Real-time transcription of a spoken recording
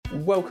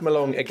welcome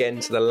along again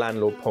to the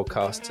Landlord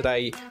Podcast.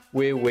 Today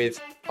we're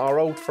with our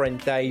old friend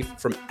Dave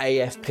from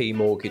AFP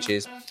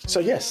Mortgages. So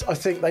yes, I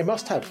think they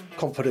must have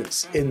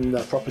confidence in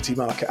the property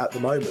market at the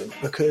moment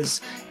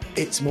because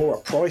it's more a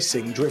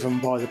pricing driven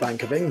by the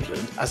Bank of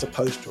England as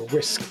opposed to a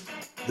risk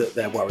that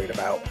they're worried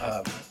about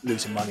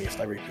losing money if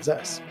they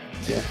repossess.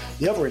 Yeah.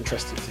 The other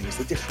interesting thing is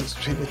the difference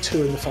between the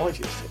 2 and the 5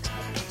 year fixed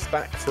mortgages.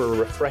 Back for a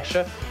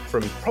refresher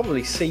from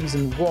probably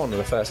season 1 of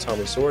the first time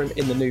we saw him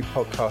in the new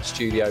podcast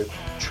studio.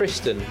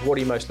 Tristan, what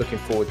are you most looking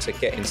forward to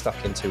getting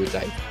stuck into with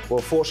Dave?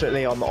 Well,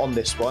 fortunately, I'm on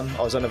this one.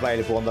 I was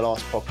unavailable on the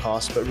last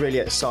podcast, but really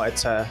excited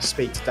to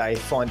speak to Dave,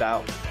 find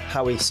out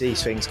how he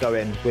sees things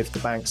going with the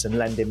banks and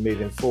lending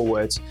moving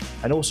forward,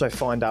 and also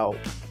find out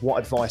what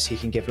advice he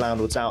can give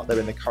landlords out there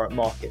in the current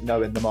market,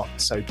 knowing the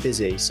market's so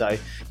busy. So,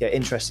 yeah,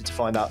 interested to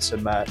find out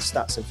some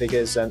stats and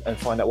figures and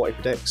find out what he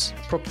predicts.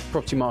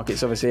 Property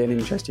market's obviously an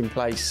interesting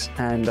place,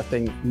 and I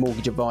think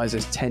mortgage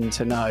advisors tend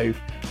to know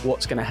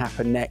what's going to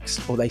happen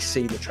next, or they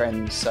see the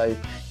trends. So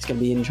it's going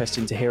to be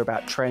interesting to hear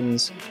about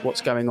trends,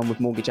 what's going on with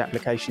mortgage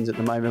applications at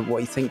the moment,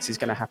 what he thinks is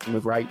going to happen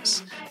with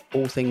rates,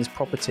 all things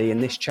property in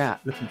this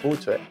chat. Looking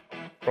forward to it.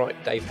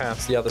 Right, Dave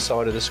Howorth, the other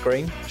side of the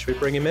screen. Should we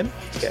bring him in?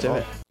 Let's do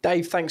it.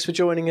 Dave, thanks for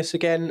joining us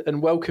again,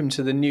 and welcome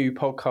to the new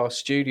podcast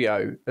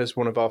studio as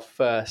one of our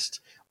first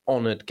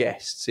honoured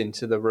guests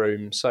into the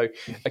room. So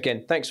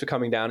again, thanks for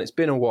coming down. It's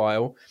been a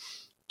while.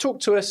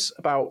 Talk to us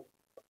about,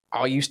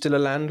 are you still a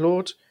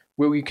landlord?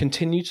 Will you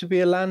continue to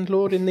be a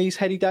landlord in these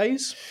heady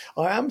days?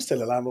 I am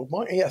still a landlord,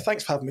 Mike. Yeah,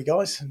 thanks for having me,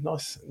 guys.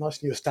 Nice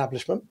new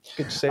establishment.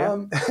 Good to see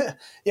you.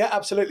 Yeah,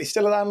 absolutely.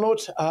 Still a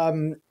landlord. I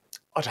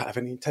don't have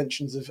any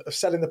intentions of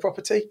selling the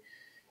property.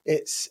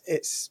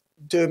 It's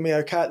doing me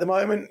okay at the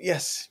moment.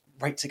 Yes,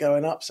 rates are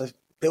going up, so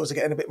bills are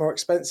getting a bit more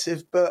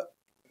expensive, but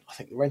I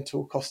think the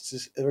rental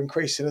costs are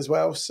increasing as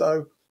well.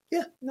 So,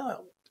 yeah,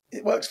 no,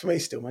 it works for me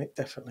still, mate,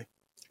 definitely.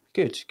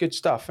 Good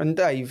stuff. And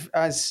Dave,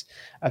 as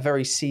a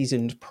very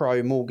seasoned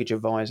pro mortgage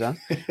advisor,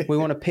 we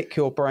want to pick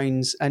your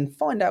brains and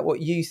find out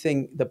what you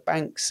think the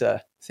banks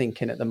are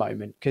thinking at the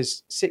moment.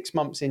 Because 6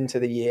 months into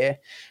the year,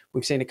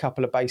 we've seen a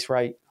couple of base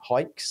rate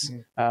hikes.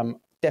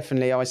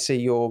 Definitely, I see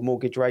your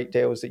mortgage rate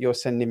deals that you're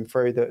sending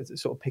through, the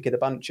sort of pick of the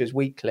bunches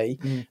weekly.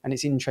 And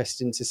it's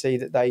interesting to see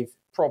that they've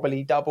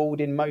probably doubled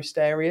in most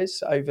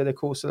areas over the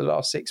course of the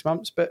last 6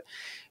 months. But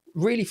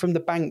really, from the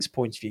bank's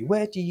point of view,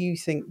 where do you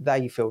think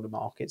they feel the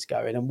market's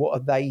going, and what are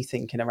they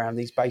thinking around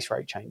these base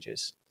rate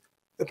changes?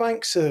 The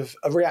banks are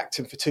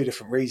reacting for two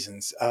different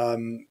reasons.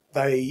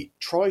 They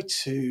try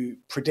to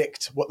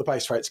predict what the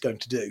base rate's going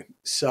to do.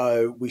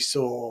 So we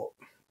saw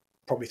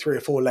probably 3 or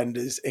 4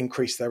 lenders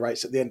increase their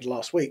rates at the end of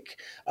last week.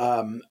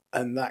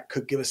 And that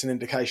could give us an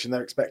indication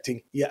they're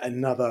expecting yet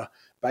another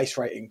base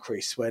rate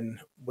increase when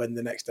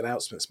the next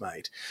announcement's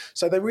made.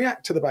 So they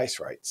react to the base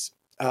rates.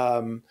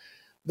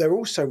 They're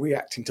also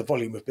reacting to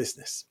volume of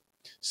business.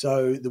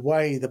 So the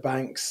way the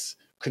banks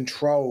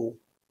control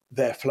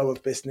their flow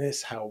of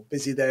business, how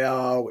busy they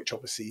are, which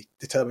obviously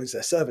determines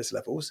their service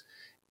levels,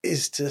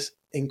 is to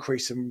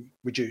increase and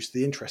reduce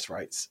the interest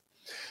rates.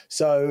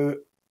 So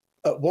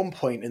at one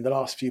point in the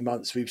last few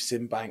months, we've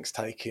seen banks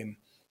taking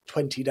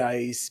 20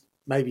 days,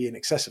 maybe in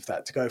excess of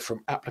that, to go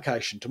from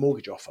application to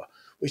mortgage offer,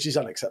 which is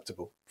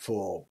unacceptable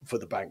for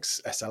the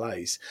bank's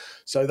SLAs.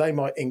 So they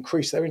might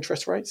increase their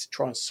interest rates,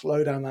 try and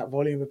slow down that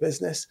volume of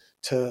business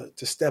to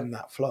stem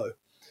that flow.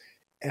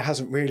 It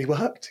hasn't really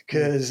worked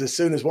because as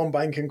soon as one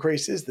bank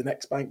increases, the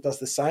next bank does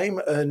the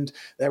same, and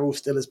they're all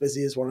still as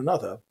busy as one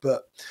another.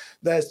 But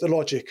there's the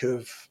logic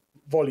of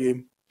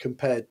volume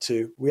compared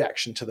to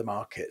reaction to the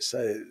market.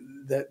 So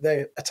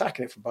they're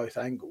attacking it from both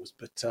angles.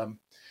 But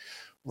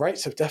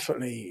rates have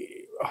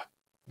definitely,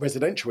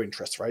 residential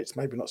interest rates,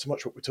 maybe not so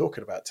much what we're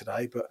talking about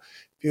today, but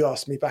if you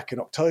asked me back in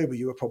October,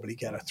 you would probably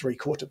get a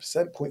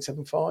 0.75%,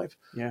 0.75.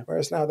 Yeah.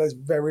 Whereas now there's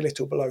very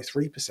little below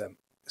 3%.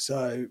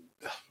 So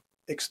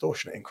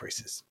extortionate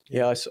increases.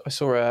 Yeah, I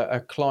saw a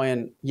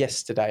client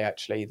yesterday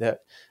actually that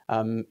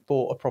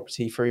bought a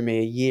property through me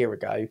a year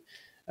ago,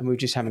 and we were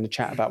just having a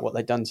chat about what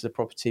they'd done to the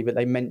property, but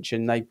they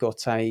mentioned they've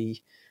got a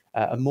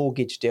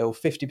mortgage deal,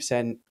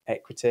 50%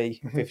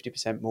 equity,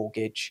 50%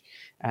 mortgage,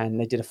 and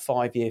they did a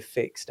 5-year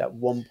fixed at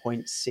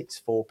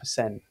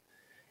 1.64%.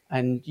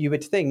 And you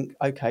would think,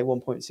 okay,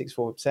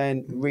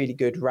 1.64%, really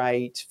good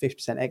rate,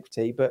 50%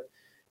 equity, but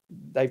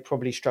they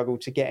probably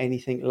struggled to get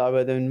anything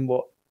lower than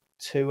what,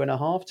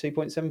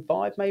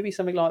 2.75, maybe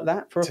something like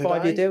that for a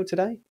 5-year deal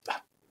today?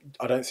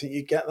 I don't think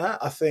you get that.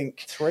 I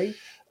think 3.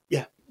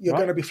 Yeah, you're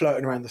going to be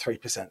floating around the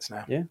 3%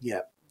 now.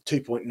 Yeah.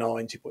 2.9,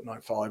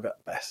 2.95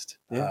 at best.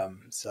 Yeah.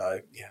 So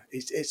yeah,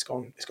 it's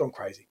gone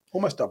crazy,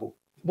 almost double.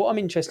 What I'm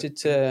interested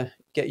to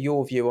get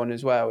your view on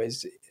as well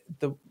is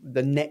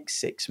the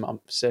next 6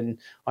 months, and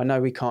I know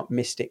we can't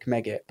mystic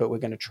meg it, but we're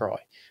going to try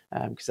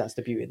because that's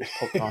the beauty of this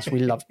podcast. We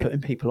love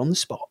putting people on the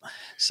spot.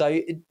 So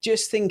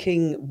just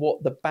thinking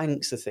what the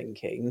banks are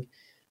thinking,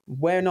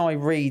 when I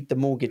read the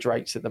mortgage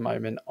rates at the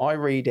moment, I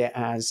read it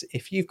as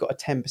if you've got a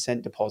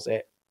 10%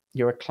 deposit,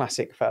 you're a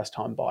classic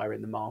first-time buyer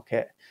in the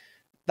market.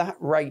 that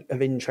rate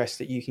of interest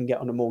that you can get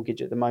on a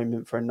mortgage at the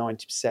moment for a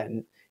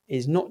 90%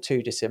 is not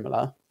too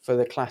dissimilar for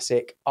the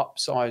classic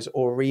upsize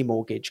or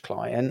remortgage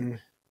client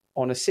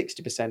on a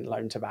 60%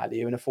 loan to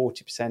value and a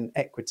 40%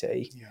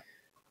 equity. Yeah.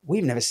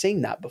 We've never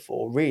seen that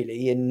before,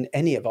 really, in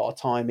any of our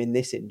time in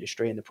this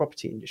industry, in the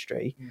property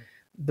industry.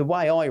 The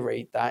way I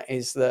read that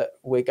is that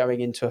we're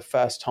going into a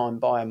first-time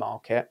buyer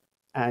market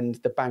and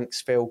the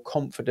banks feel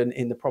confident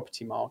in the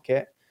property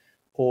market,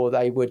 or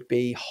they would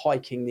be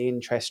hiking the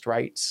interest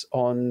rates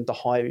on the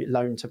high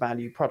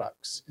loan-to-value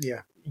products.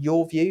 Yeah.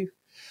 Your view?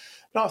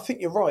 No, I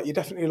think you're right. You're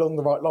definitely along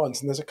the right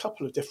lines. And there's a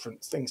couple of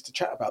different things to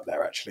chat about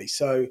there, actually.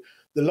 So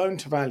the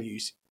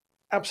loan-to-values,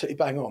 absolutely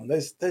bang on.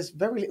 There's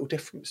very little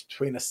difference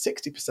between a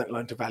 60%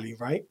 loan-to-value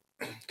rate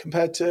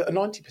compared to a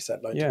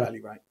 90%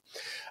 loan-to-value rate.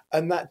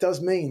 And that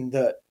does mean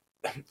that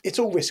it's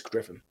all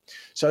risk-driven.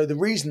 So the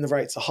reason the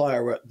rates are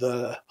higher at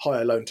the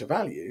higher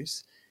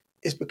loan-to-values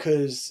is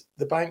because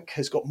the bank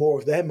has got more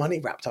of their money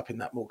wrapped up in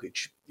that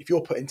mortgage. If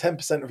you're putting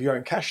 10% of your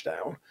own cash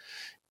down,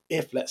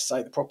 if, let's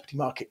say, the property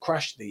market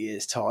crashed in a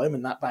year's time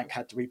and that bank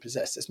had to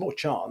repossess, there's more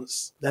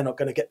chance they're not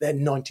going to get their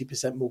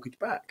 90% mortgage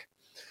back.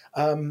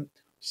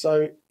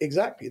 So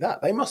exactly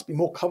that. They must be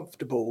more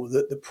comfortable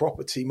that the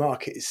property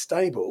market is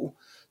stable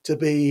to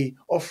be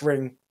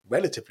offering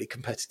relatively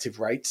competitive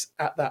rates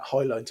at that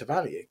high loan to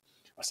value.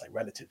 I say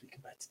relatively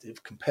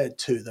competitive compared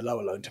to the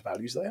lower loan to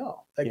values they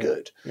are. They're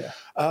good. Yeah.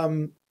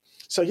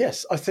 So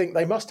yes, I think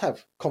they must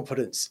have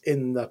confidence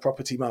in the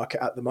property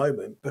market at the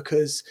moment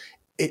because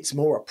it's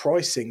more a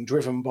pricing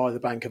driven by the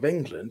Bank of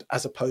England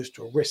as opposed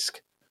to a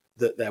risk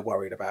that they're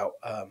worried about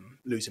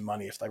losing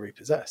money if they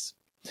repossess.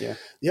 Yeah.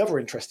 The other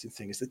interesting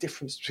thing is the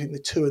difference between the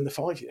 2 and the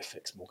 5 year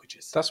fixed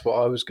mortgages. That's what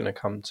I was going to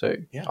come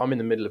to. Yeah. I'm in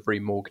the middle of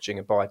remortgaging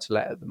a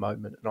buy-to-let at the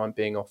moment, and I'm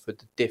being offered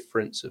the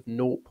difference of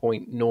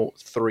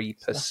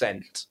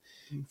 0.03%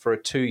 for a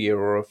 2-year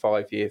or a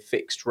 5-year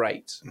fixed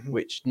rate,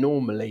 which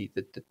normally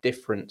the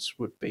difference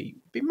would be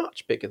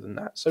much bigger than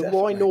that. So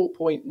Definitely.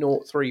 Why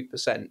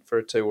 0.03% for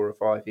a 2 or a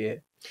 5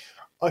 year?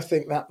 I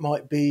think that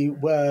might be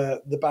where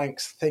the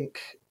banks think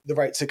the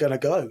rates are going to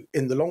go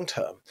in the long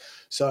term.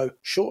 So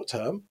short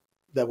term,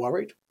 they're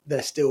worried.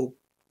 They're still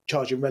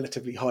charging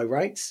relatively high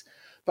rates.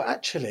 But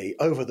actually,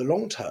 over the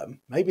long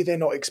term, maybe they're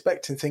not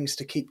expecting things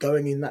to keep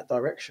going in that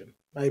direction.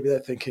 Maybe they're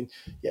thinking,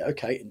 yeah,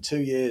 okay, in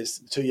 2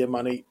 years, 2-year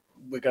money,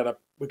 we're gonna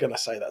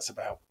say that's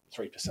about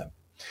 3%.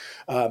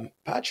 But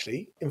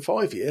actually, in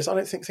 5 years, I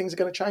don't think things are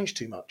going to change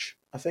too much.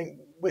 I think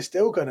we're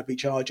still going to be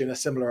charging a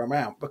similar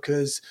amount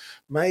because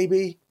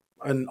maybe,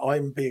 and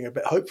I'm being a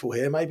bit hopeful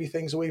here, maybe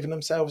things will even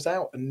themselves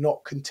out and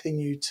not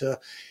continue to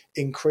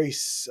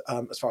increase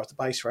as far as the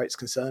base rate's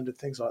concerned and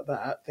things like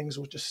that. Things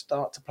will just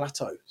start to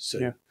plateau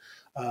soon.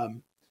 Yeah.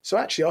 So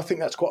actually, I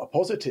think that's quite a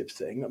positive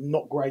thing.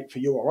 Not great for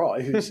you or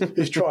I,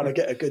 who's trying to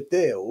get a good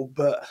deal,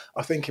 but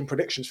I think in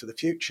predictions for the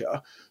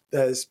future,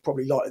 there's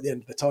probably light at the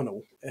end of the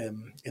tunnel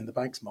in the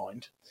bank's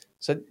mind.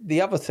 So the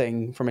other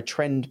thing from a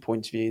trend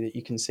point of view that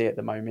you can see at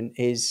the moment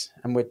is,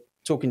 and we're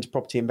talking to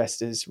property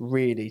investors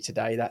really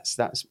today, that's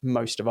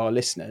most of our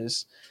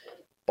listeners,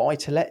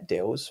 buy-to-let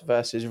deals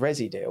versus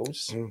resi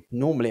deals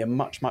normally are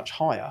much, much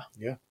higher.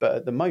 Yeah. But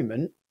at the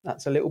moment,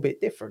 that's a little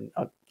bit different.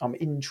 I'm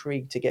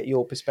intrigued to get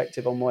your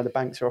perspective on why the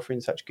banks are offering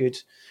such good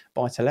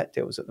buy-to-let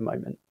deals at the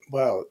moment.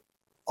 Well,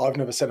 I've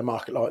never seen a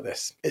market like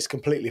this. It's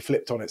completely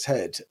flipped on its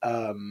head.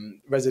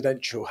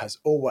 Residential has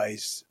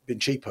always been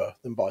cheaper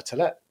than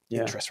buy-to-let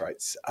interest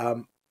rates,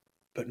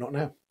 but not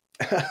now.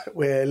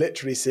 We're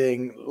literally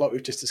seeing, like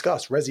we've just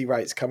discussed, resi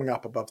rates coming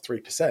up above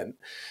 3%,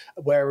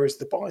 whereas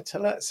the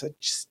buy-to-lets are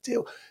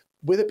still,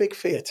 with a big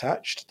fee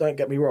attached, don't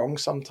get me wrong,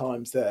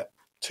 sometimes they're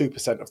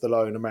 2% of the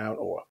loan amount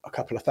or a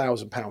couple of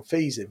 £1,000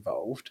 fees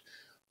involved,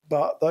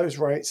 but those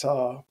rates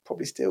are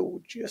probably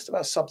still just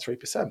about sub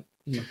 3%.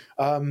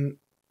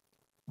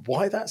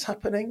 Why that's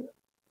happening?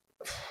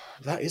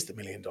 That is the $1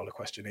 million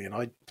question,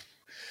 Ian.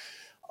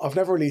 I've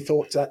never really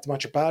thought that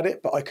much about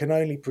it, but I can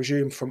only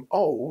presume from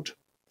old,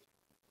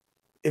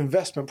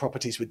 investment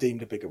properties were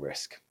deemed a bigger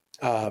risk.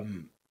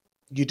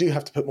 You do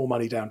have to put more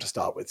money down to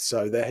start with,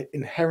 so they're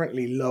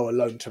inherently lower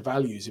loan to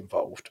values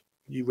involved.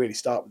 You really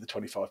start with the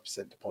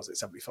 25% deposit,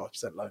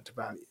 75% loan to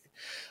value.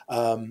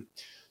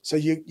 So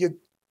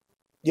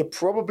you're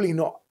probably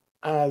not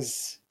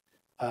as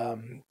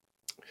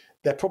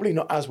they're probably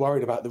not as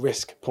worried about the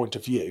risk point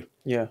of view.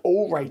 Yeah.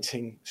 All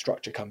rating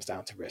structure comes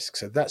down to risk,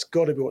 so that's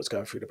got to be what's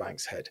going through the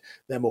bank's head.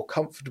 They're more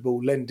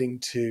comfortable lending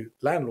to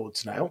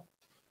landlords now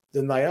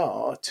than they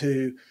are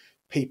to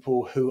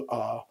people who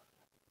are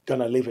going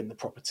to live in the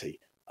property.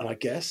 And I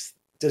guess,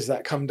 does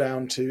that come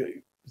down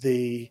to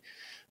the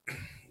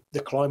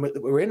climate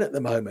that we're in at the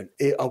moment?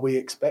 Are we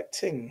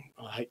expecting,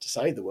 I hate to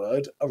say the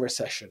word, a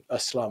recession, a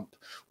slump,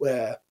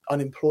 where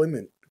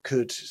unemployment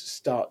could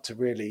start to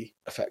really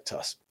affect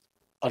us?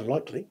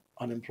 Unlikely.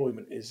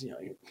 Unemployment is,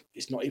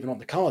 it's not even on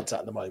the cards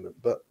at the moment,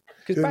 but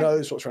who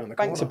knows what's around the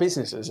corner. Banks are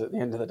businesses at the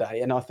end of the day.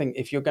 And I think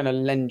if you're going to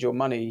lend your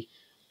money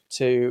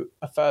to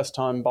a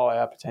first-time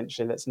buyer,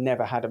 potentially, that's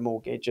never had a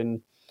mortgage,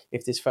 and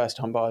if there's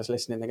first-time buyers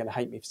listening, they're going to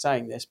hate me for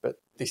saying this, but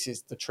this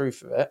is the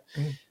truth of it.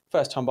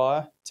 First-time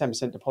buyer,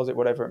 10% deposit,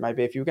 whatever it may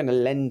be. If you're going to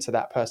lend to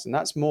that person,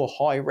 that's more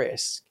high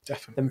risk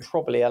than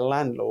probably a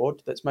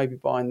landlord that's maybe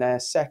buying their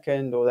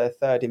second or their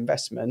third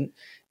investment.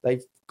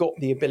 They've got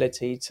the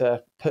ability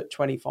to put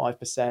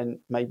 25%,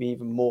 maybe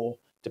even more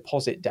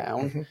deposit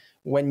down.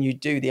 When you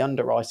do the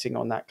underwriting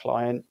on that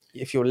client,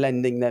 if you're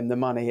lending them the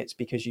money, it's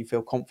because you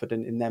feel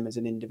confident in them as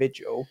an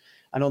individual.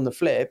 And on the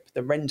flip,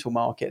 the rental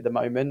market at the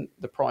moment,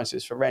 the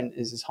prices for rent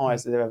is as high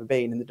as they've ever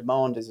been, and the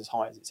demand is as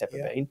high as it's ever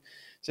been.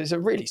 So it's a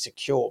really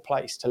secure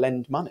place to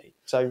lend money.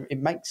 So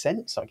it makes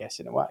sense, I guess,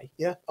 in a way.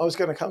 Yeah, I was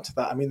going to come to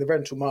that. I mean, the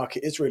rental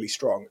market is really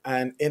strong.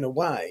 And in a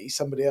way,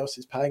 somebody else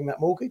is paying that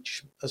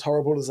mortgage, as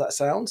horrible as that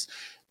sounds.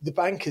 The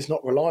bank is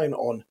not relying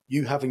on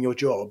you having your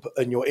job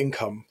and your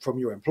income from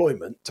your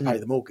employment to pay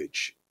the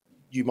mortgage.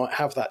 You might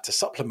have that to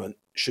supplement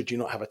should you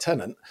not have a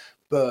tenant.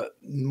 But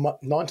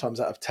 9 times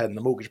out of 10,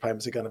 the mortgage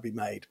payments are going to be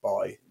made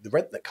by the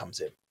rent that comes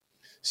in.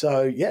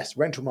 So yes,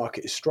 rental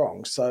market is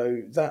strong.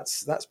 So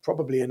that's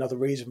probably another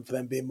reason for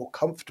them being more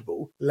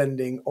comfortable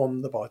lending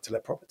on the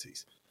buy-to-let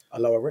properties, a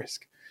lower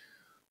risk.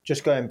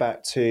 Just going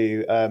back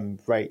to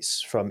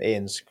rates from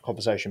Ian's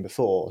conversation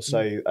before.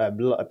 So at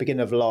the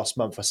beginning of last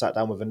month, I sat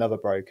down with another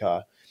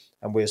broker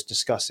and we was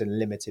discussing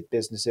limited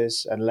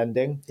businesses and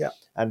lending. Yeah.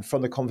 And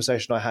from the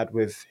conversation I had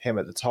with him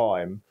at the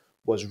time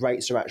was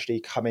rates are actually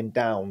coming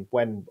down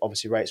when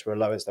obviously rates were as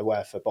low as they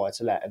were for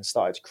buy-to-let and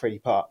started to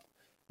creep up.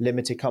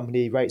 Limited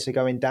company rates are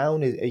going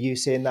down. Are you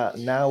seeing that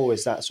now, or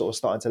is that sort of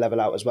starting to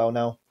level out as well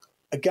now?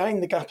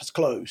 Again, the gap has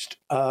closed.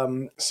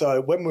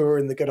 So when we were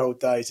in the good old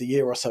days a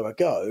year or so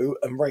ago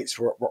and rates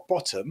were at rock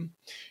bottom,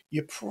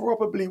 you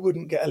probably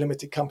wouldn't get a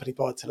limited company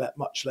buy-to-let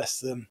much less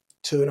than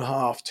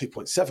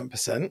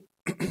 2.5%,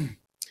 2.7%,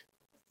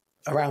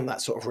 around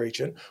that sort of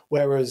region.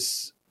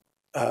 Whereas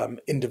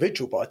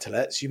individual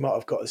buy-to-lets, you might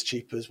have got as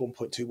cheap as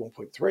 1.2,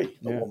 1.3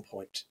 at one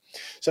point.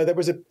 So there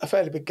was a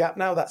fairly big gap.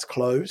 Now that's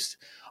closed.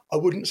 I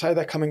wouldn't say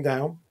they're coming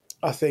down.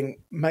 I think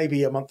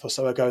maybe a month or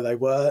so ago they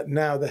were.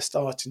 Now they're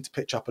starting to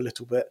pitch up a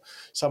little bit.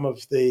 Some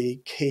of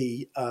the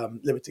key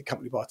limited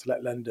company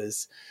buy-to-let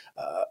lenders,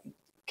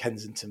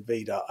 Kensington,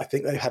 Vida, I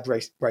think they had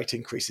rate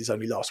increases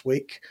only last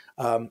week,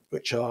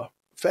 which are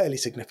fairly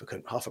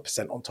significant,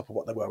 0.5% on top of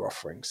what they were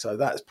offering. So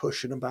that's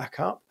pushing them back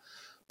up.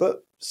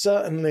 But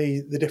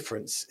certainly the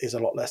difference is a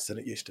lot less than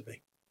it used to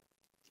be.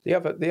 The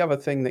other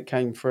thing that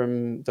came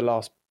from the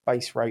last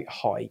base rate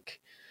hike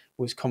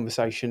was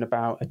conversation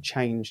about a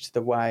change to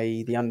the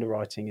way the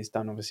underwriting is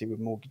done, obviously with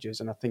mortgages.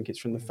 And I think it's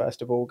from the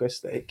 1st of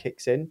August that it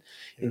kicks in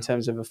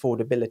terms of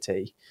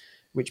affordability,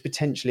 which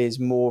potentially is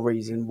more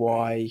reason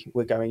why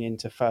we're going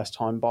into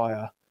first-time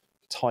buyer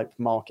type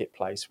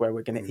marketplace where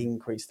we're going to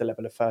increase the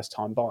level of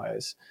first-time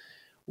buyers.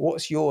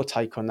 What's your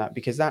take on that?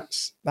 Because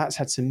that's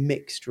had some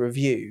mixed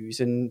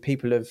reviews and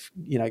people have,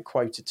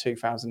 quoted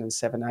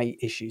 2007-8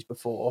 issues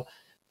before.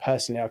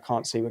 Personally, I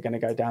can't see we're going to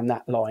go down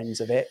that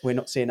lines of it. We're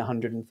not seeing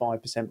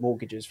 105%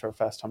 mortgages for a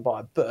first-time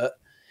buyer. But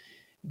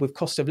with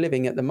cost of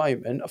living at the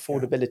moment,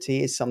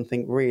 affordability is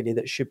something really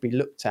that should be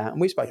looked at.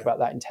 And we spoke about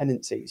that in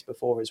tenancies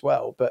before as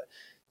well. But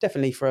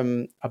definitely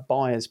from a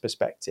buyer's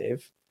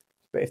perspective,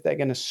 but if they're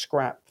going to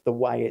scrap the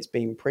way it's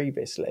been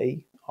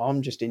previously,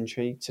 I'm just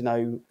intrigued to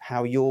know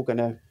how you're going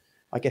to,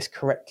 I guess,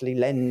 correctly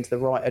lend the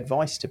right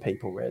advice to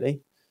people,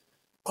 really.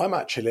 I'm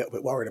actually a little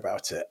bit worried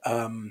about it.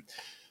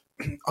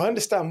 I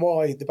understand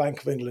why the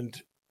Bank of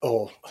England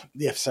or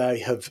the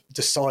FCA have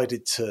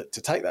decided to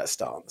take that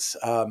stance.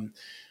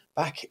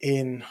 Back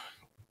in,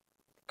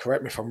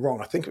 correct me if I'm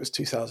wrong, I think it was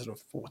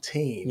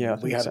 2014,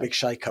 we had a big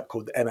shake-up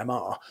called the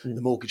MMR,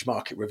 the Mortgage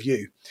Market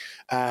Review.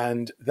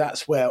 And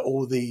that's where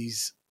all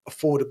these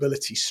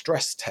affordability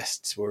stress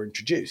tests were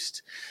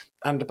introduced.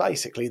 And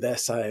basically they're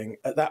saying,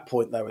 at that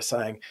point they were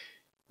saying,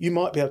 you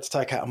might be able to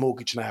take out a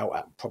mortgage now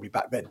at probably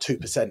back then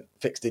 2%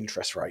 fixed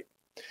interest rate.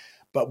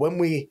 But when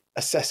we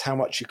assess how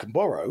much you can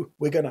borrow,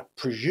 we're going to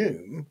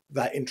presume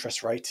that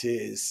interest rate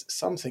is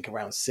something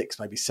around 6,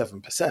 maybe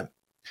 7%.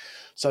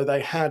 So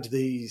they had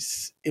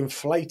these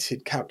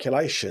inflated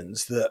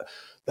calculations that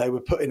they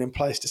were putting in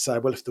place to say,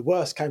 well, if the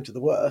worst came to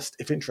the worst,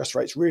 if interest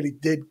rates really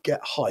did get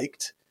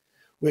hiked,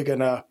 we're going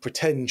to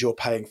pretend you're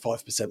paying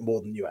 5%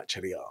 more than you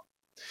actually are.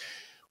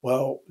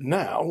 Well,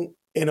 now,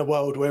 in a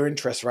world where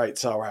interest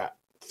rates are at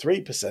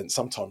 3%,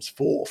 sometimes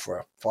 4% for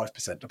a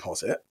 5%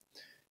 deposit,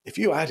 if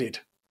you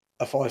added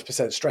a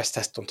 5% stress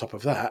test on top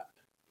of that,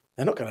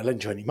 they're not going to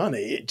lend you any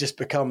money. It just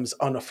becomes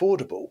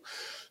unaffordable.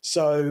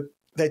 So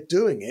they're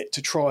doing it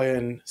to try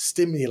and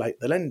stimulate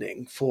the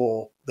lending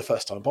for the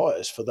first-time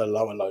buyers, for the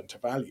lower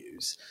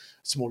loan-to-values,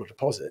 smaller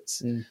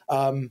deposits.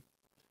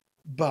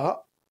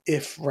 But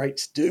if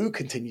rates do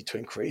continue to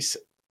increase,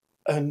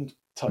 and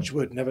touch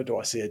wood, never do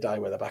I see a day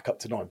where they're back up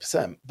to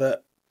 9%,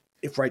 but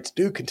if rates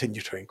do continue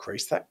to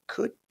increase, that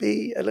could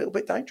be a little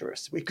bit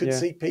dangerous. We could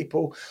see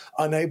people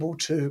unable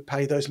to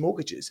pay those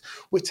mortgages.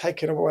 We're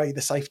taking away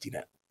the safety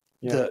net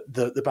that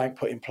the bank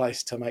put in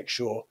place to make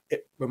sure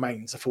it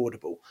remains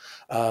affordable.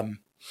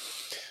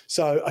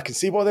 So I can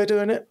see why they're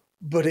doing it,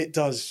 but it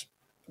does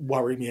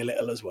worry me a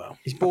little as well.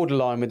 It's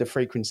borderline with the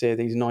frequency of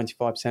these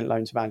 95%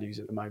 loan to values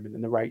at the moment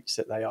and the rates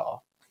that they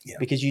are. Yeah.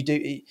 Because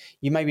you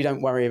maybe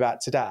don't worry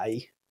about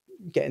today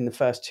getting the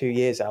first 2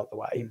 years out the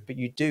way, but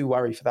you do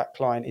worry for that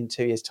client in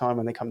 2 years' time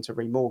when they come to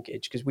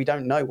remortgage, because we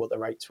don't know what the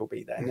rates will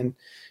be then.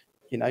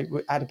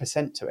 And, add a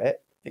percent to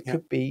it, it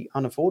could be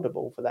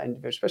unaffordable for that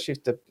individual, especially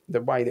if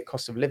the way that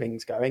cost of living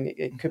is going.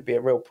 It could be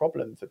a real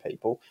problem for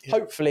people. Yeah.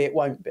 Hopefully it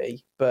won't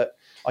be, but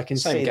I can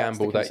see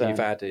gamble that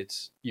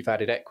you've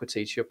added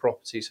equity to your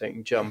property so you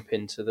can jump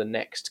into the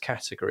next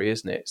category,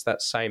 isn't it? It's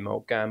that same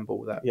old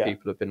gamble that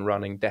people have been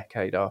running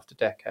decade after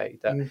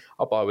decade, that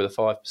I'll buy with a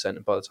 5%,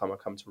 and by the time I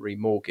come to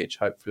remortgage,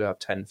 hopefully I have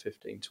 10,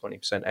 15,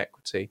 20%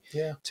 equity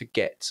to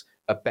get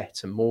a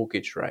better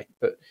mortgage rate.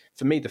 But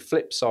for me, the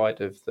flip side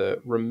of the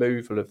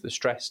removal of the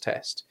stress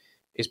test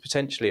is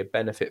potentially a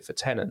benefit for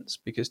tenants,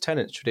 because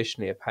tenants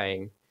traditionally are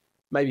paying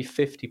maybe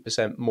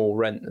 50% more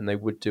rent than they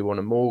would do on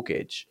a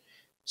mortgage.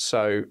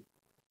 So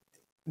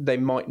they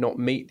might not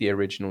meet the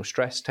original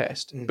stress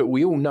test, but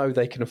we all know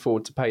they can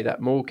afford to pay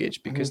that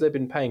mortgage because they've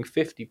been paying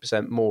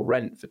 50% more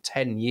rent for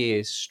 10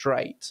 years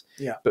straight,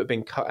 but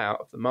been cut out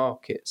of the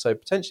market. So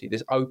potentially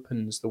this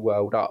opens the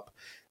world up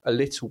a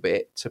little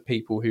bit to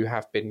people who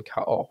have been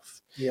cut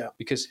off. Yeah.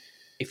 Because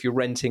if you're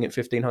renting at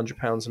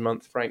 £1,500 a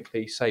month,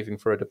 frankly, saving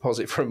for a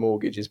deposit for a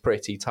mortgage is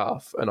pretty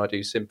tough, and I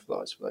do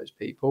sympathise for those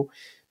people.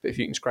 But if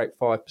you can scrape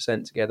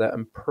 5% together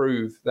and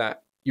prove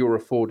that your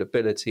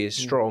affordability is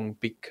strong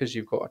because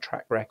you've got a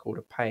track record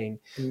of paying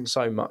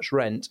so much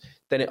rent,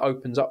 then it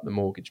opens up the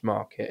mortgage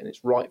market, and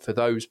it's right for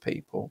those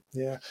people.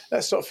 Yeah.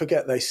 Let's not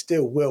forget they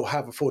still will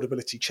have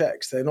affordability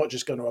checks. They're not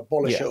just going to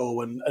abolish it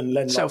all and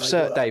lend.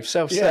 Self-cert, Dave,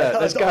 self-cert.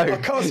 Let's go. I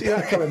can't see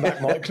that coming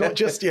back, Mike. Not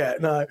just yet,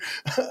 no.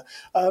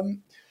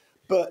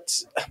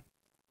 But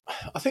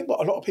I think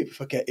what a lot of people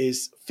forget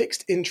is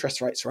fixed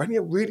interest rates are only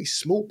a really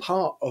small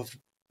part of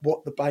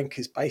what the bank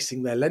is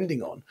basing their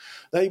lending on.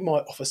 They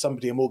might offer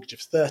somebody a mortgage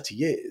of 30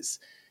 years.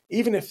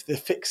 Even if the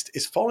fixed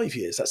is 5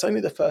 years, that's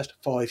only the first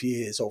 5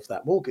 years of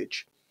that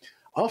mortgage.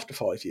 After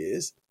 5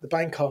 years, the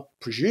bank are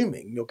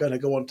presuming you're going to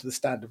go on to the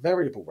standard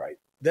variable rate.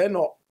 They're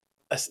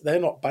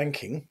not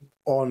banking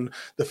on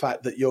the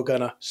fact that you're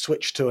going to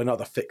switch to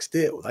another fixed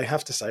deal. They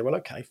have to say, well,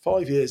 okay,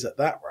 5 years at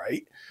that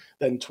rate,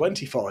 then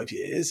 25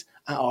 years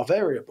at our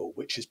variable,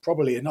 which is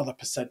probably another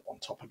percent on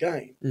top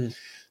again.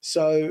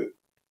 So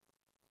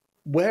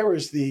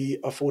whereas the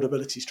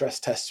affordability stress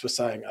tests were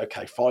saying,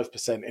 okay,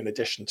 5% in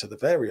addition to the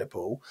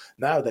variable,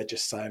 now they're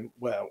just saying,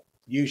 well,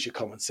 use your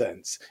common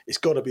sense. It's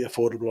got to be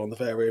affordable on the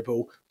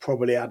variable,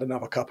 probably add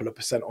another couple of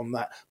percent on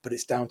that, but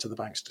it's down to the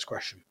bank's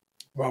discretion,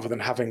 rather than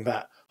having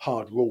that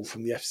hard rule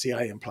from the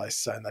FCA in place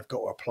saying they've got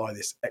to apply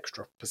this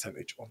extra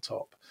percentage on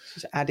top.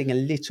 Just adding a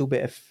little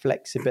bit of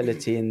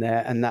flexibility in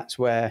there, and that's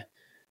where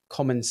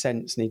common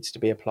sense needs to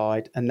be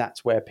applied, and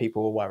that's where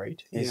people are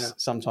worried.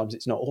 Sometimes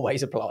it's not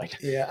always applied.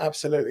 Yeah,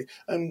 absolutely.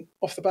 And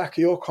off the back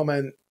of your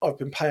comment, I've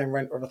been paying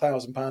rent of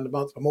 £1,000 a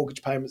month, my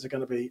mortgage payments are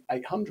going to be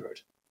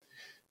 £800.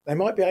 They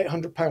might be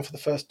 £800 for the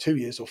first 2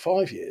 years or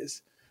 5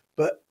 years,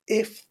 but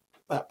if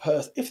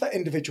that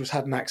individual's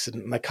had an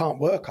accident and they can't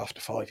work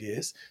after 5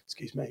 years,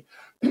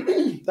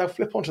 they'll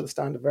flip onto the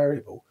standard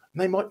variable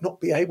and they might not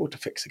be able to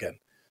fix again.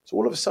 So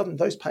all of a sudden,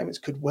 those payments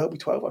could well be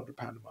 £1,200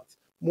 a month,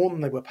 more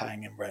than they were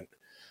paying in rent.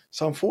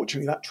 So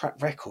unfortunately, that track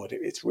record,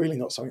 it's really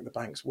not something the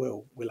banks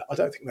will. I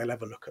don't think they'll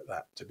ever look at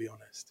that, to be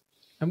honest.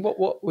 And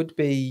what would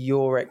be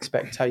your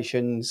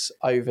expectations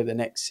over the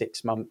next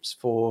 6 months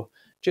for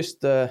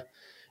just the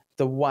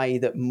way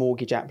that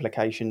mortgage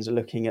applications are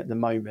looking at the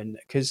moment?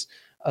 Because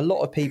a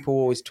lot of people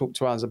always talk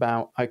to us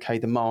about, okay,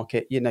 the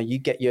market, you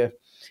get your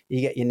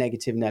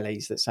negative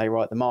Nellies that say,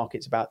 right, the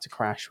market's about to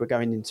crash, we're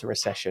going into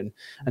recession.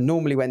 And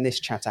normally when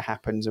this chatter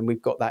happens and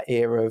we've got that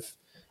era of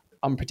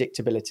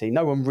unpredictability,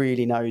 no one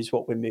really knows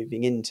what we're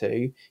moving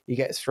into, you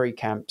get three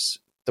camps.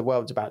 The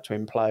world's about to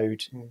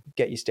implode,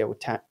 get your steel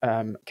cap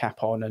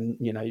on, and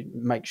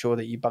make sure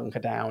that you bunker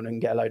down and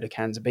get a load of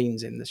cans of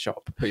beans in the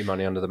shop. Put your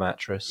money under the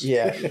mattress.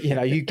 Yeah,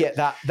 you get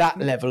that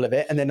level of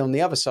it. And then on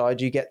the other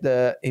side, you get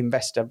the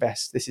investor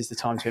best. This is the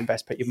time to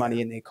invest, put your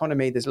money in the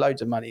economy. There's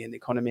loads of money in the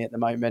economy at the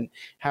moment.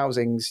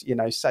 Housing's,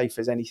 safe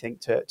as anything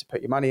to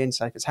put your money in,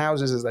 safe as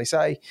houses, as they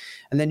say.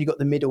 And then you've got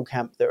the middle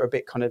camp that are a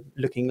bit kind of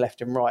looking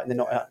left and right, and they're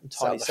not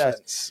entirely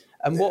certain.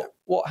 And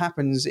what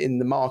happens in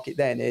the market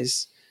then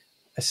is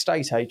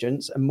estate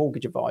agents and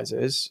mortgage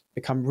advisors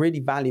become really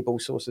valuable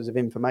sources of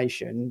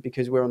information,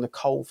 because we're on the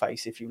coal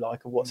face, if you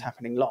like, of what's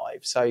happening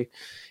live. So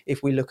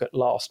if we look at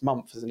last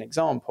month as an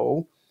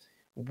example,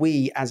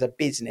 we as a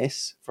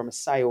business from a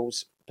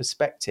sales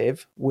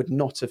perspective would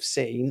not have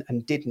seen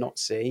and did not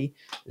see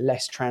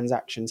less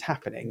transactions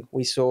happening.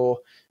 We saw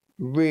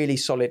really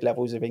solid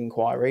levels of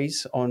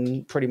inquiries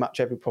on pretty much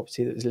every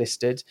property that was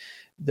listed.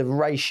 The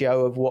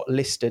ratio of what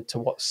listed to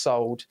what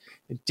sold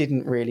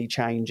didn't really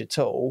change at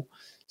all.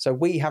 So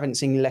we haven't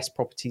seen less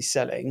properties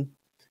selling,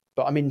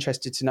 but I'm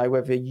interested to know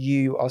whether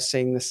you are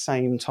seeing the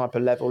same type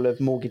of level of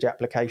mortgage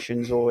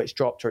applications, or it's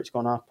dropped or it's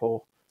gone up,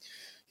 or...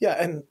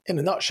 Yeah, and in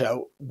a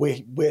nutshell,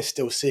 we're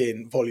still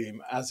seeing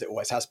volume as it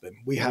always has been.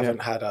 We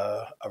haven't had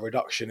a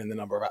reduction in the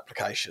number of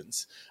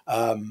applications.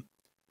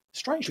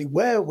 Strangely,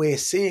 where we're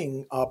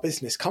seeing our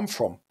business come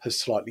from has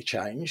slightly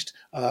changed.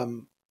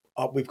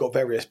 We've got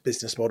various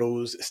business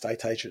models,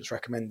 estate agents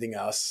recommending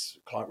us,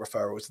 client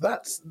referrals.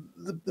 That's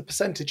the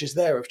percentages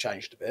there have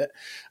changed a bit.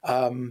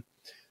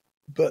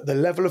 But the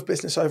level of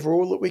business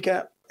overall that we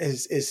get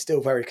is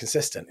still very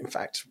consistent. In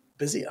fact,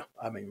 busier.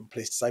 I mean, I'm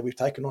pleased to say we've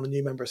taken on a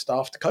new member of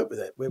staff to cope with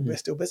it. We're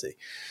still busy.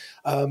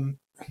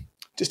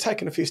 Just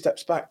taking a few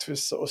steps back to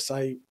sort of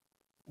say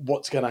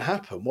what's going to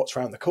happen, what's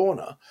around the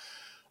corner.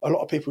 A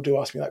lot of people do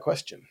ask me that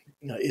question.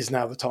 Is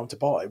now the time to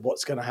buy?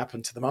 What's going to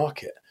happen to the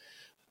market?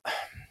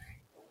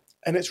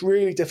 And it's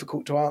really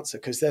difficult to answer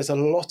because there's a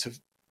lot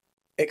of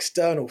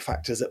external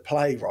factors at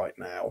play right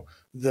now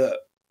that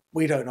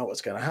we don't know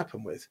what's going to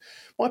happen with.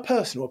 My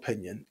personal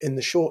opinion, in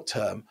the short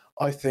term,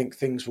 I think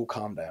things will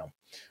calm down.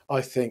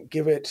 I think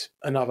give it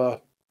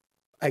another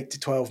 8 to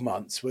 12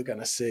 months, we're going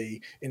to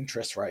see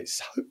interest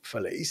rates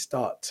hopefully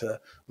start to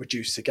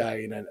reduce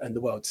again and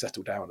the world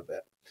settle down a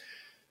bit.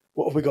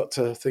 What have we got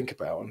to think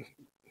about? And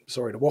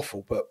sorry to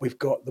waffle, but we've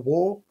got the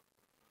war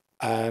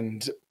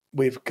and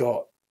we've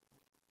got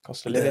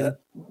cost of living.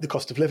 The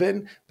cost of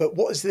living. But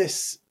what is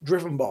this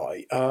driven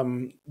by?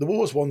 The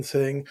war is one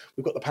thing.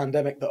 We've got the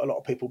pandemic that a lot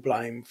of people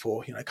blame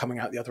for, coming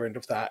out the other end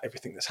of that,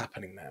 everything that's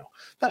happening now.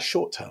 That's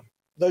short term.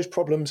 Those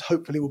problems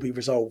hopefully will be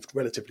resolved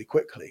relatively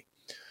quickly.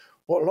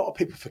 What a lot of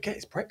people forget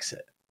is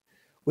Brexit.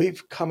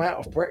 We've come out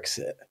of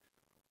Brexit,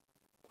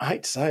 I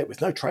hate to say it,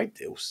 with no trade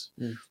deals.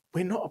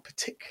 We're not a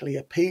particularly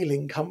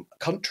appealing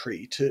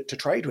country to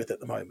trade with at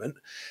the moment.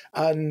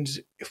 And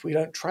if we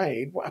don't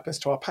trade, what happens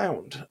to our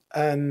pound?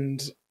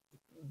 And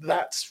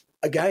that's,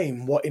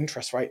 again, what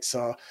interest rates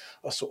are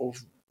sort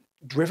of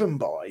driven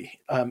by,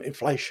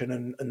 inflation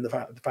and the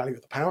value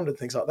of the pound and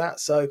things like that.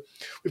 So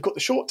we've got the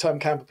short-term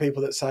camp of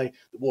people that say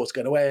the war's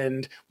going to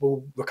end,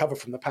 we'll recover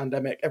from the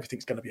pandemic,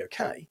 everything's going to be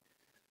okay.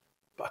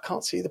 But I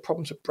can't see the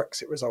problems of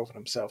Brexit resolving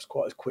themselves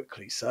quite as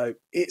quickly. So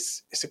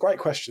it's a great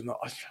question that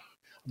I'm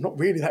not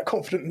really that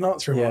confident in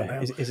answering right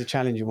now. It's a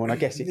challenging one. I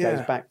guess it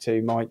goes back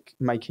to, Mike,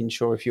 making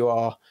sure if you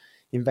are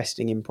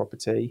investing in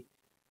property,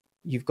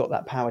 you've got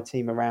that power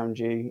team around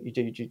you, you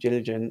do due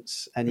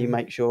diligence, and you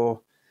make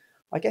sure,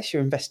 I guess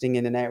you're investing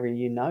in an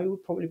area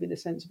would probably be the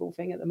sensible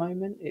thing at the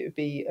moment. It would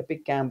be a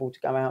big gamble to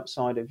go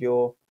outside of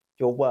your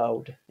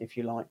world, if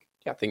you like.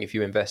 I think if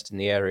you invest in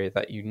the area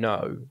that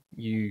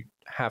you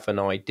have an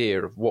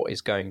idea of what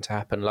is going to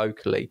happen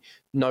locally.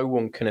 No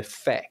one can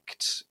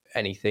affect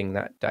anything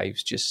that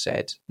Dave's just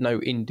said. No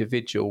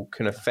individual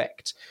can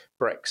affect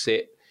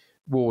Brexit,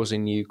 wars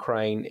in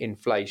Ukraine,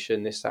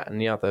 inflation, this, that,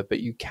 and the other. But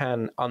you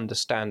can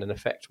understand and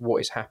affect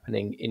what is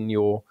happening in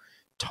your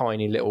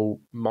tiny little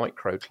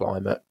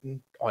microclimate.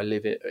 I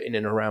live in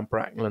and around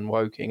Bracknell and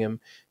Wokingham,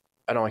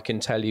 and I can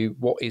tell you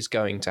what is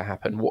going to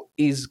happen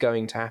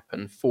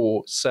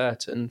for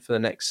certain for the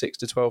next 6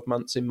 to 12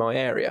 months in my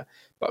area.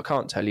 But I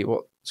can't tell you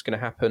what's going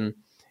to happen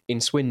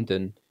in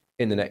Swindon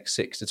in the next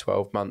 6 to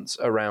 12 months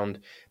around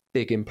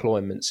big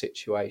employment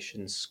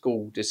situations,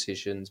 school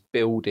decisions,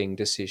 building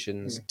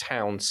decisions,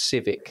 town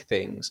civic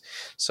things.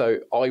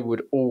 So I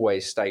would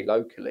always stay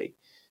locally.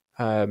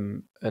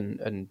 And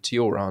to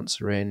your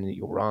answer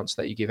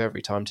that you give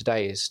every time,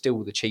 today is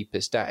still the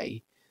cheapest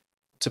day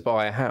to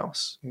buy a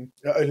house. It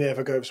only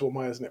ever goes one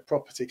way, isn't it?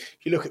 Property. If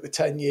you look at the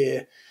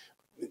 10-year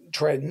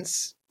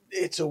trends,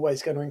 it's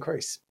always going to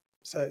increase.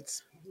 So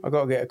I've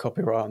got to get a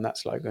copyright on that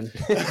slogan.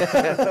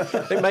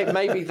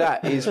 Maybe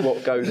that is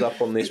what goes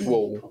up on this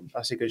wall.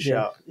 That's a good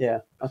shout. Yeah,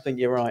 I think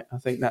you're right. I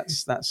think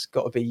that's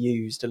got to be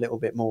used a little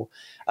bit more.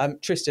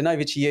 Tristan,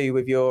 over to you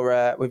with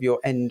your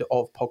end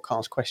of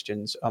podcast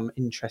questions. I'm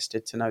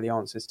interested to know the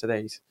answers to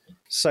these.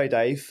 So,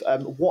 Dave,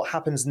 what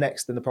happens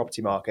next in the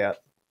property market?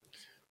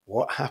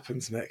 What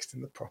happens next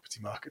in the property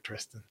market,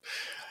 Tristan?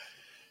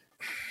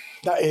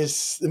 That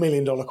is the $1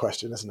 million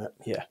question, isn't it?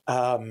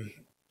 Yeah.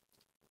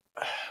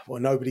 Well,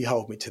 nobody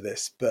hold me to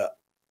this, but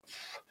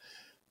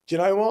do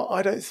you know what?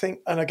 I don't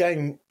think, and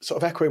again,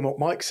 sort of echoing what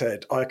Mike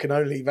said, I can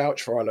only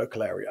vouch for our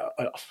local area.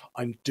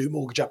 I do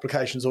mortgage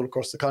applications all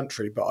across the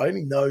country, but I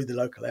only know the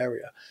local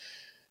area.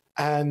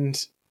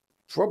 And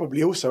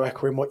probably also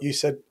echoing what you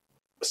said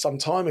some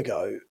time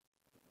ago,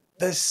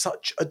 there's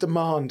such a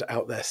demand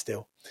out there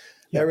still.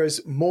 There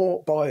is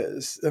more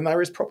buyers than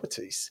there is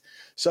properties.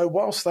 So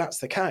whilst that's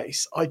the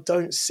case, I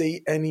don't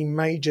see any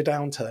major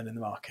downturn in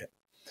the market.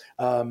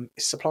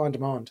 It's supply and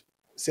demand,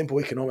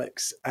 simple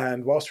economics.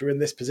 And whilst we're in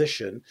this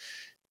position,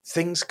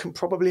 things can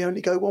probably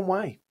only go one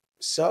way.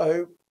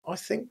 So I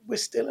think we're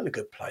still in a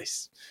good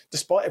place,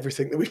 despite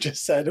everything that we've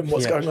just said and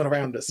what's going on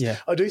around us. Yeah.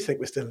 I do think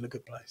we're still in a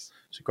good place.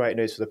 So great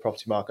news for the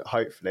property market,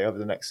 hopefully, over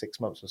the next 6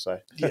 months or so.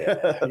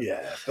 Yeah.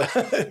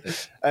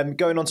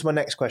 Going on to my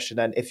next question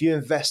then. If you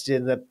invested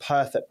in the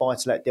perfect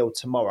buy-to-let deal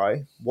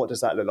tomorrow, what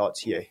does that look like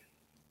to you?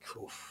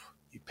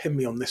 You pinned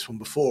me on this one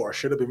before. I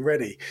should have been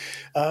ready.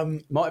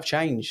 Might have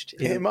changed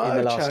in the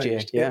last year.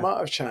 Yeah. It might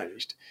have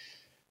changed.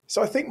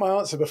 So I think my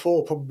answer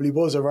before probably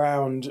was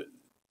around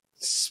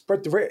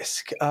spread the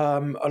risk. A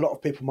lot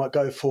of people might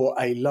go for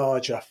a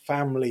larger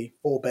family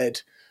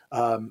 4-bed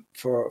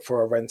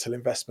for a rental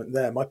investment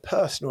there. My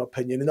personal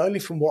opinion, and only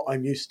from what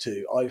I'm used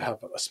to, I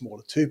have a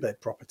smaller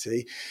 2-bed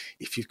property.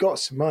 If you've got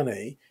some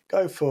money,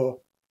 go for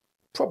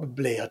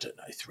probably, I don't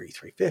know,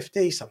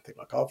 350, something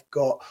like I've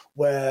got,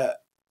 where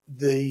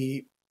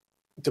the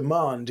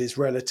demand is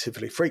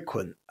relatively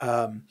frequent.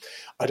 I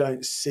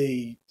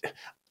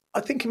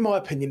think in my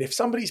opinion, if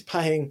somebody's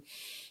paying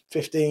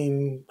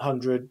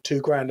 1,500,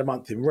 £2,000 a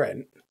month in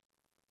rent,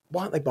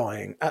 why aren't they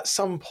buying? At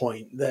some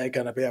point, they're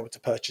going to be able to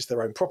purchase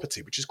their own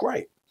property, which is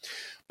great.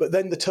 But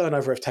then the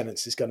turnover of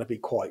tenants is going to be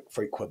quite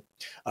frequent.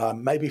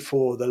 Maybe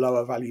for the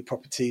lower value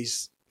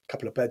properties, a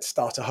couple of beds,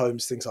 starter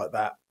homes, things like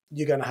that,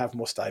 you're going to have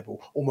more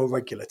stable or more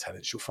regular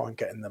tenants. You'll find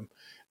getting them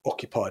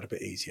occupied a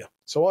bit easier.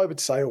 So I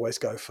would say always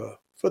go for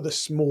the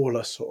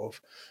smaller sort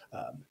of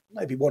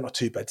maybe 1 or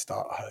 2 bed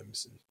starter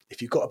homes. And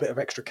if you've got a bit of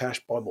extra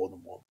cash, buy more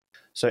than one.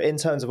 So in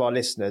terms of our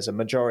listeners, a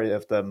majority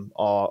of them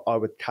are, I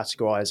would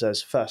categorise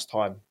as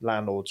first-time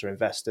landlords or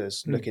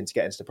investors looking to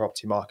get into the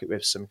property market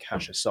with some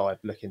cash aside,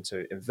 looking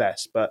to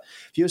invest. But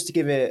if you was to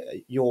give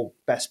it your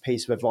best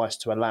piece of advice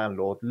to a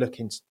landlord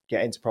looking to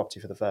get into property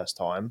for the first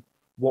time,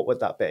 what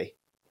would that be?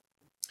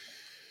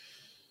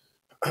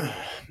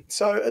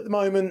 So at the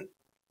moment,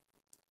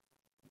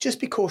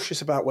 just be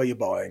cautious about where you're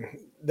buying.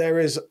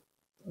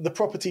 The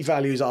property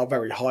values are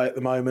very high at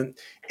the moment.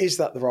 Is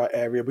that the right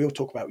area? We all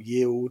talk about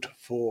yield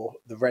for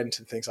the rent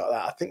and things like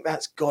that. I think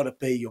that's got to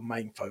be your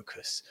main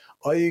focus.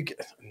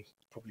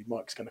 Probably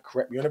Mike's going to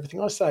correct me on everything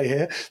I say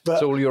here, but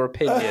it's all your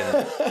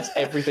opinion.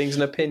 Everything's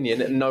an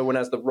opinion, and no one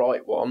has the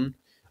right one.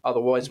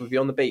 Otherwise, we'd be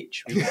on the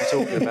beach. We'd be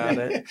talking about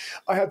it.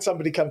 I had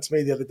somebody come to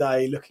me the other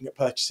day looking at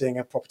purchasing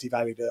a property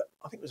valued at,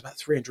 I think it was about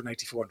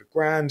 380, 400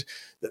 grand,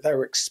 that they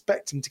were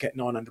expecting to get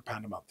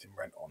 £900 a month in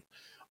rent on.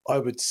 I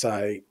would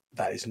say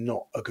that is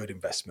not a good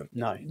investment.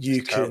 No,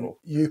 you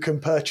can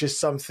purchase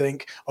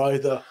something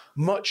either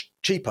much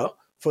cheaper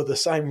for the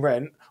same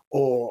rent,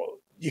 or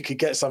you could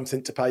get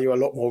something to pay you a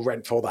lot more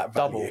rent for that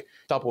value.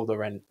 Double the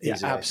rent. Yeah,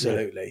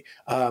 absolutely.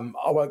 Yeah.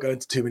 I won't go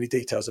into too many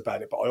details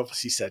about it, but I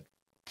obviously said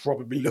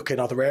probably look in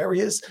other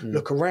areas,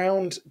 look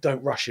around,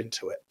 don't rush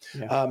into it.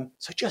 Yeah.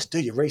 So just do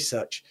your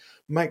research.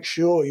 Make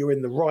sure you're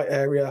in the right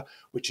area,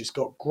 which has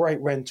got great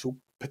rental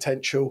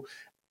potential.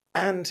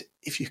 And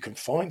if you can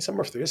find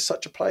somewhere, if there is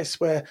such a place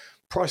where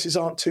prices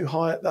aren't too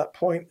high at that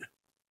point,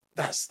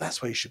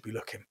 that's where you should be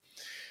looking.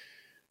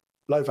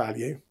 Low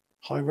value,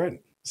 high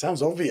rent.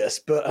 Sounds obvious,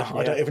 but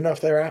I don't even know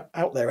if they're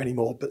out there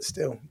anymore, but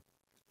still.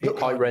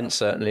 High rent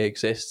certainly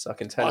exists. I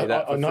can tell you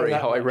that for free.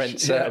 High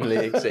rent certainly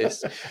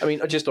exists. I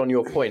mean, just on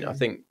your point, I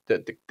think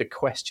that the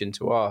question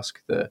to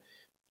ask the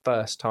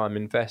first-time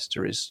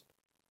investor is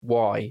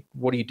why?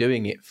 What are you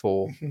doing it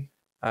for?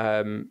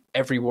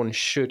 Everyone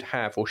should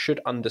have or should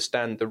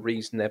understand the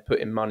reason they're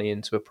putting money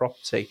into a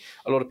property.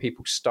 A lot of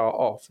people start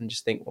off and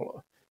just think,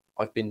 well,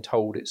 I've been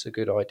told it's a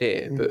good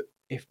idea. But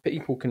if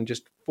people can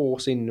just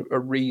force in a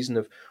reason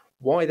of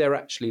why they're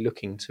actually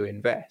looking to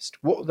invest,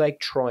 what are they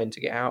trying to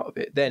get out of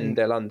it, then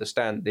they'll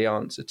understand the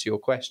answer to your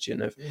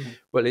question of,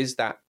 well, is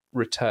that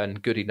return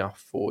good enough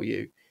for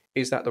you?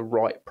 Is that the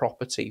right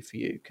property for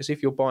you? Because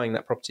if you're buying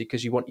that property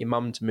because you want your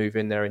mum to move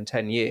in there in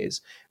 10 years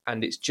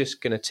and it's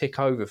just going to tick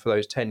over for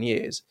those 10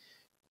 years,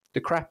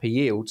 the crappy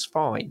yield's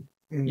fine.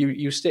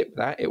 You stick with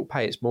that, it will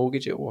pay its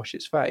mortgage, it will wash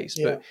its face.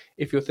 Yeah. But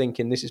if you're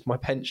thinking this is my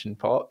pension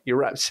pot,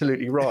 you're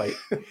absolutely right.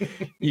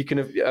 You can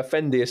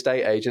offend the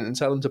estate agent and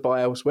tell them to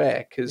buy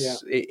elsewhere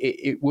because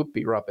it would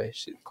be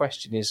rubbish. The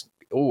question is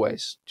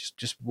always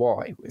just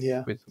why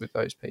with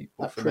those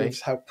people. That for proves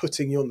me, how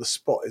putting you on the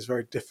spot is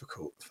very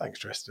difficult. Thanks,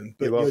 Tristan.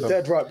 But you're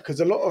dead right, because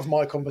a lot of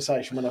my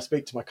conversation when I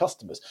speak to my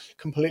customers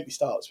completely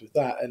starts with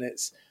that, and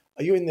it's: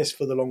 are you in this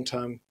for the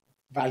long-term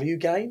value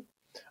gain?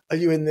 Are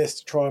you in this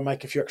to try and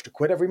make a few extra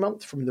quid every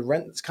month from the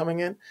rent that's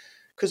coming in?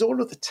 Because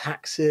all of the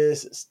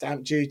taxes,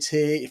 stamp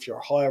duty, if you're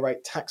a higher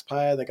rate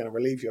taxpayer, they're going to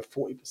relieve you of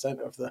 40%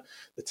 of the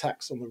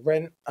tax on the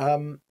rent.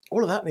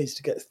 All of that needs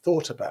to get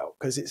thought about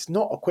because it's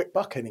not a quick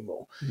buck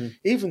anymore.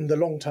 Even the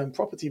long-term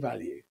property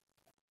value,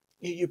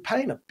 you're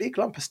paying a big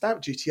lump of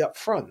stamp duty up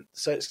front.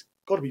 So it's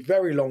got to be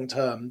very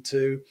long-term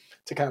to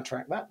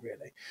counteract that,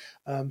 really.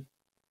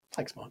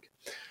 Thanks, Mike.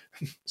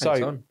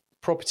 So,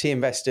 property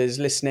investors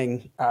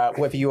listening,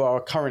 whether you are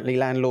currently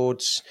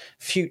landlords,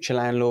 future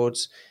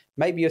landlords,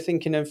 maybe you're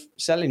thinking of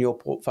selling your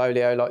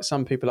portfolio like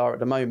some people are at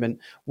the moment,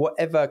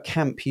 whatever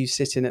camp you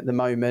sit in at the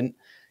moment,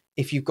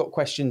 if you've got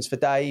questions for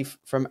Dave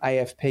from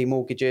AFP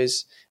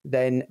Mortgages,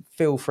 then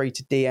feel free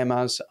to DM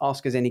us,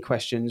 ask us any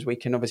questions. We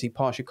can obviously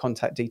pass your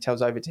contact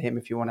details over to him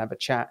if you want to have a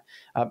chat.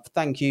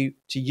 Thank you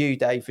to you,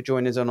 Dave, for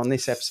joining us on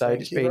this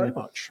episode. It's been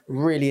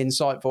really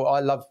insightful.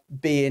 I love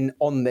being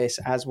on this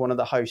as one of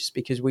the hosts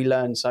because we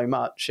learn so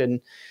much.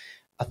 And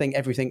I think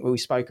everything we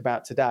spoke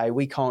about today,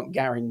 we can't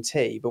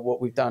guarantee, but what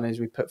we've done is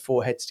we put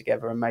 4 heads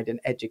together and made an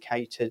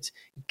educated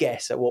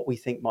guess at what we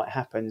think might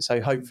happen.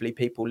 So hopefully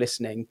people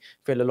listening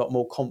feel a lot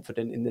more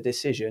confident in the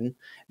decision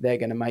they're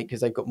going to make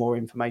because they've got more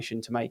information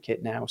to make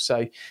it now.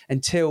 So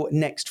until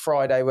next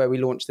Friday, where we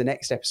launch the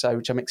next episode,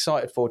 which I'm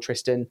excited for,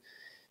 Tristan,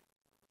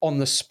 on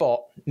the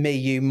spot, me,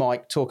 you,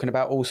 Mike, talking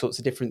about all sorts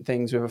of different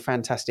things with a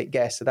fantastic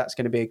guest. So that's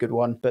going to be a good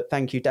one. But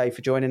thank you, Dave,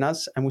 for joining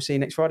us. And we'll see you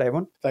next Friday,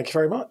 everyone. Thank you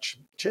very much.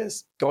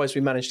 Cheers. Guys, we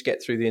managed to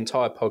get through the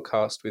entire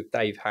podcast with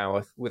Dave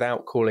Howorth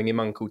without calling him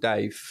Uncle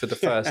Dave for the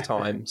first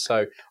time.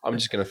 So I'm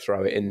just going to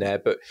throw it in there.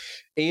 But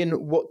Ian,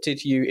 what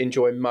did you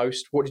enjoy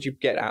most? What did you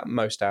get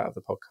most out of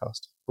the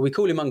podcast? Well, we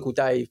call him Uncle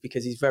Dave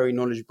because he's very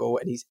knowledgeable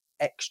and he's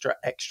extra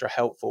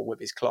helpful with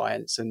his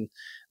clients. And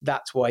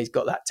that's why he's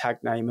got that tag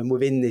name. And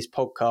within this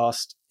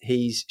podcast,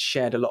 he's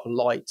shared a lot of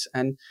light.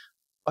 And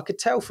I could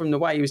tell from the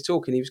way he was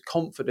talking, he was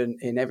confident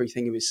in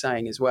everything he was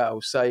saying as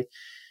well. So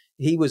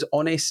he was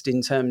honest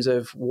in terms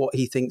of what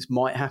he thinks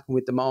might happen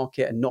with the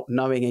market and not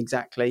knowing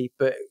exactly,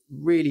 but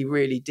really,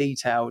 really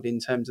detailed in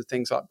terms of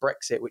things like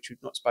Brexit, which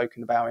we've not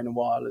spoken about in a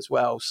while as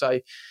well.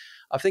 So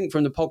I think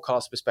from the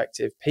podcast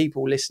perspective,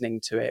 people listening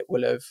to it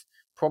will have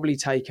probably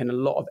taken a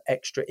lot of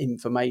extra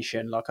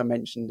information, like I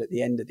mentioned at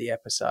the end of the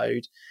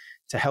episode,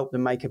 to help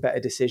them make a better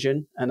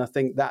decision. And I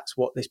think that's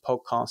what this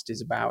podcast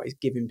is about, is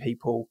giving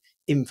people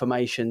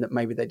information that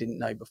maybe they didn't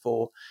know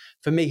before.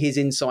 For me, his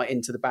insight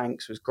into the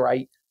banks was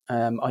great.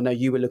 I know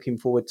you were looking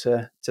forward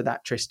to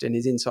that, Tristan.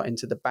 His insight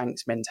into the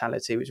bank's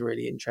mentality was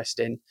really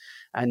interesting.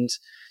 And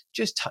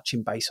just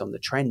touching base on the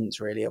trends,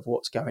 really, of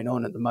what's going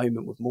on at the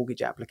moment with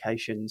mortgage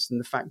applications and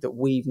the fact that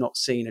we've not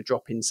seen a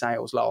drop in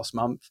sales last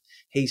month.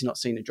 He's not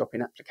seen a drop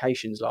in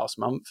applications last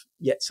month,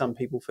 yet some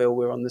people feel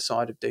we're on the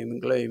side of doom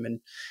and gloom,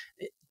 and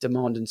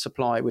demand and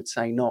supply would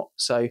say not.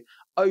 So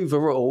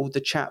overall,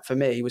 the chat for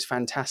me was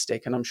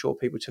fantastic, and I'm sure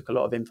people took a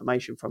lot of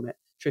information from it.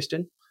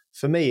 Tristan?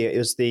 For me, it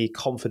was the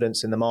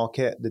confidence in the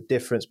market. The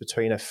difference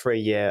between a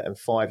 3-year and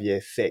 5-year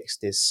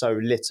fixed is so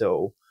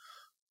little.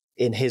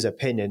 In his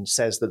opinion,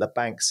 says that the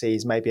bank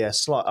sees maybe a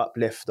slight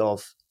uplift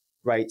of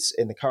rates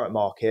in the current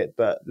market,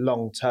 but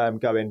long term,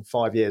 going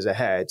 5 years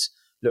ahead,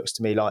 looks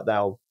to me like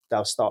they'll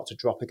start to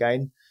drop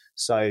again.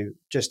 So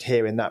just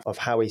hearing that of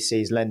how he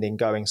sees lending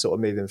going sort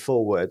of moving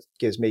forward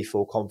gives me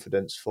full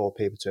confidence for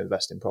people to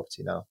invest in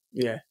property now.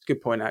 Yeah,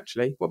 good point,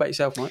 actually. What about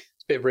yourself, Mike?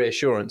 It's a bit of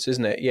reassurance,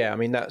 isn't it? Yeah, I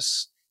mean,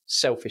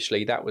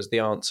 selfishly, that was the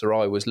answer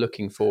I was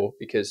looking for,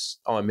 because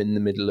I'm in the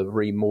middle of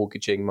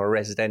remortgaging my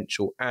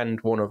residential and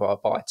one of our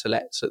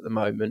buy-to-lets at the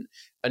moment.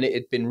 And it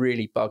had been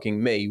really bugging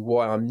me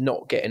why I'm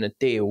not getting a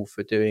deal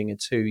for doing a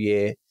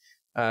 2-year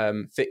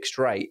fixed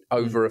rate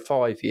over a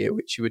 5-year,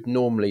 which you would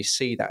normally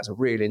see that as a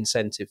real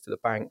incentive for the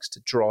banks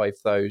to drive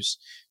those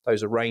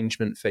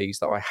arrangement fees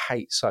that I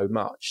hate so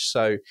much.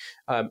 So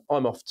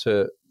I'm off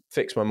to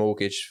fix my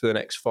mortgage for the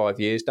next 5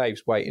 years.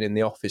 Dave's waiting in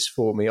the office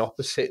for me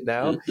opposite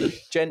now.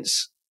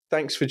 Gents,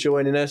 thanks for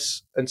joining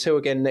us. Until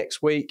again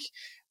next week.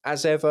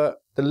 As ever,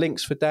 the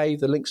links for Dave,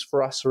 the links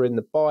for us are in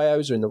the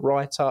bios or in the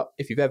write-up.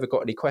 If you've ever got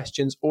any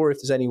questions, or if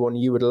there's anyone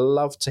you would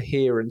love to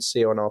hear and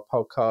see on our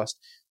podcast,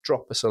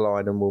 drop us a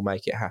line and we'll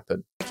make it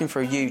happen. Looking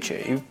through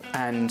YouTube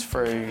and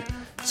through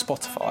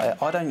Spotify,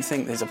 I don't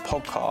think there's a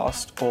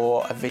podcast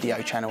or a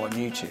video channel on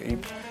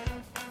YouTube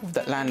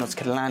that landlords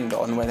could land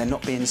on where they're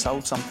not being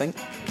sold something.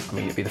 I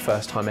mean, it'd be the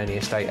first time any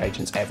estate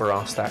agents ever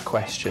asked that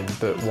question,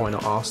 but why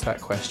not ask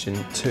that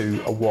question to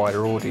a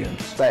wider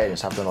audience? Estate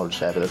agents have the knowledge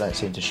there, but they don't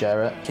seem to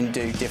share it. You can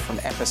do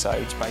different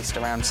episodes based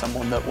around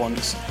someone that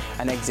wants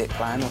an exit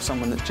plan or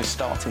someone that's just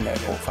starting their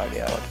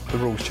portfolio. The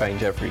rules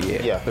change every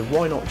year. Yeah. But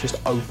why not just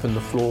open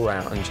the floor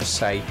out and just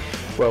say,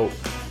 well,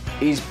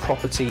 is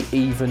property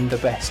even the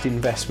best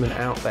investment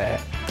out there?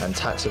 And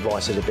tax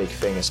advice is a big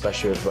thing,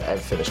 especially with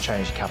everything that's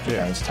changed, capital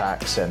gains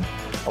tax, and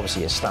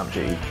obviously your stamp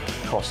duty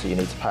costs that you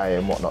need to pay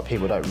and whatnot.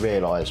 People don't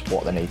realise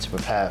what they need to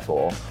prepare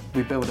for.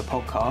 We build a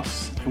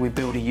podcast, and we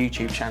build a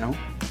YouTube channel,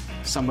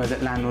 somewhere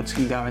that landlords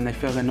can go and they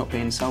feel they're not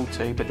being sold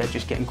to, but they're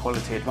just getting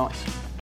quality advice.